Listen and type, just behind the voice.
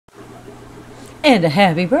And a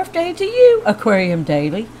happy birthday to you, Aquarium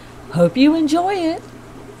Daily. Hope you enjoy it.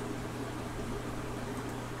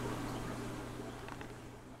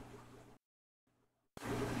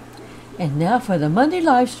 And now for the Monday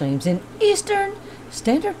live streams in Eastern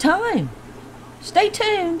Standard Time. Stay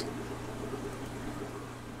tuned.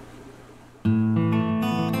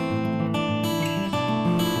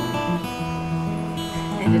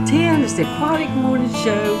 And at 10 is the Aquatic Morning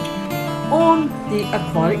Show on the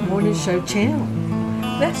Aquatic Morning Show channel.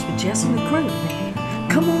 That's with Jess and the crew.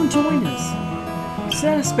 Come on, join us.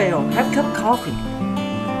 Set a spell, have a cup of coffee.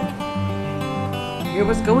 Hear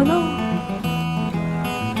what's going on.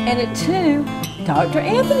 And at 2, Dr.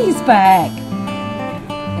 Anthony's back.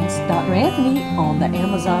 It's Dr. Anthony on the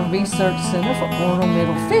Amazon Research Center for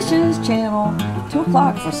Ornamental Fishes channel. 2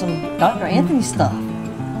 o'clock for some Dr. Anthony stuff.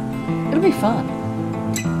 It'll be fun.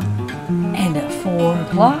 And at 4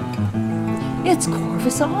 o'clock, it's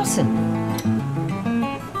Corvus Austin.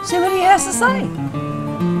 See what he has to say.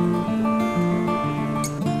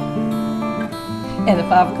 And at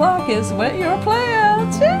 5 o'clock is Wet Your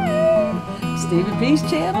Plants. Stephen P's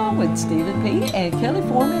channel with Stephen P. and Kelly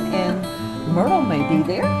Foreman and Myrtle may be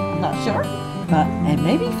there. I'm not sure. And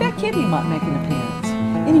maybe Fat Kitty might make an appearance.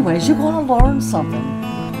 Anyways, you're going to learn something.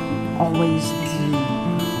 Always do.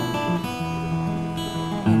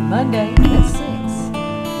 And Monday at 6,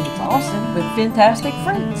 it's Austin with Fantastic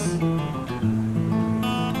Fruits.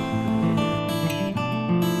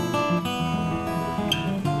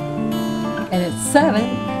 And at 7,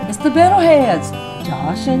 it's the Metalheads,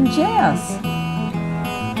 Josh and Jess.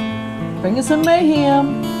 Bring us some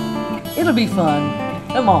mayhem. It'll be fun.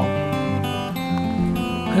 Come on.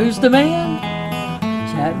 Who's the man?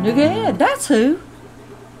 Chattanooga Ed. That's who.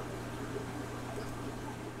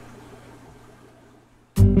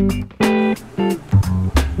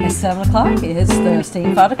 At 7 o'clock, it's the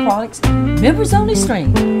Steamfight Aquatics Members Only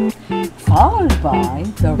stream, followed by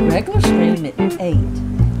the regular stream at 8.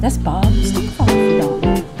 That's Bob Steamfight, if you don't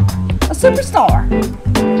know. A superstar.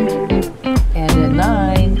 And at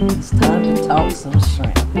 9, it's time to talk some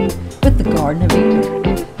shrimp with the Garden of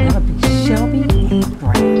Eden. That'll be Shelby and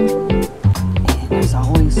Grant. And there's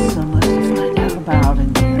always so much to find out about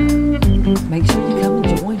in there. Make sure you come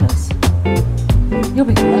and join us. You'll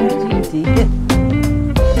be glad you did.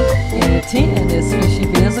 And at 10 is Fishy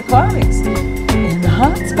Biz Aquatics in the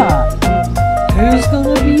hot spot. Who's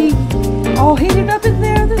going to be all heated up in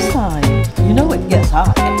there this time? You know it gets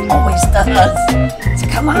hot. It always does. So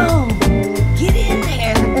come on. Get in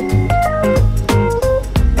there.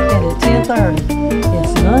 And at 10:30,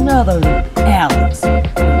 it's none other than Alex.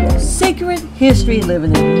 Secret history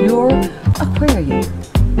living in your aquarium.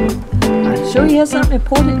 I'm sure he has something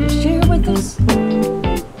important to share with us.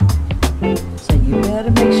 So you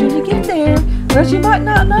better make sure you get there, or else you might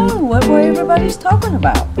not know what everybody's talking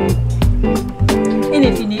about. And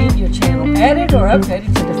if you need your channel added or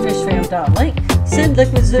updated to the fishfam.link, send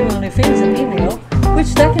Liquid Zoo OnlyFans an email,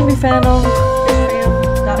 which that can be found on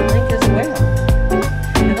fishfam.link as well.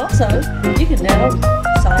 And also, you can now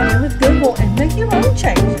sign in with Google and make your own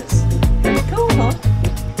changes. Pretty cool, huh?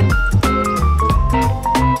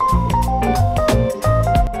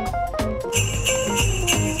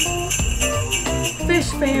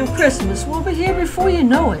 Fish Fam Christmas will be here before you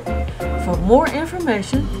know it. For more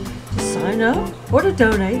information, to sign up or to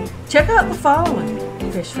donate, check out the following: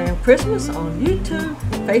 Fish Fam Christmas on YouTube,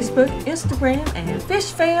 Facebook, Instagram, and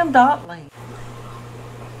fishfam.link.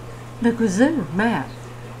 Liquid Zoo, Matt.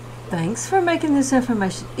 Thanks for making this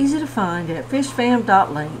information easy to find at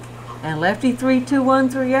fishfam.link. And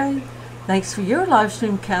Lefty32138, thanks for your live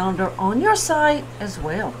stream calendar on your site as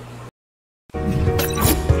well.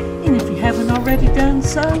 And if you haven't already done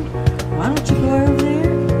so, why don't you go over there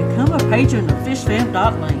and become a patron of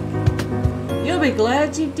fishfam.link. You'll be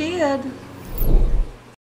glad you did.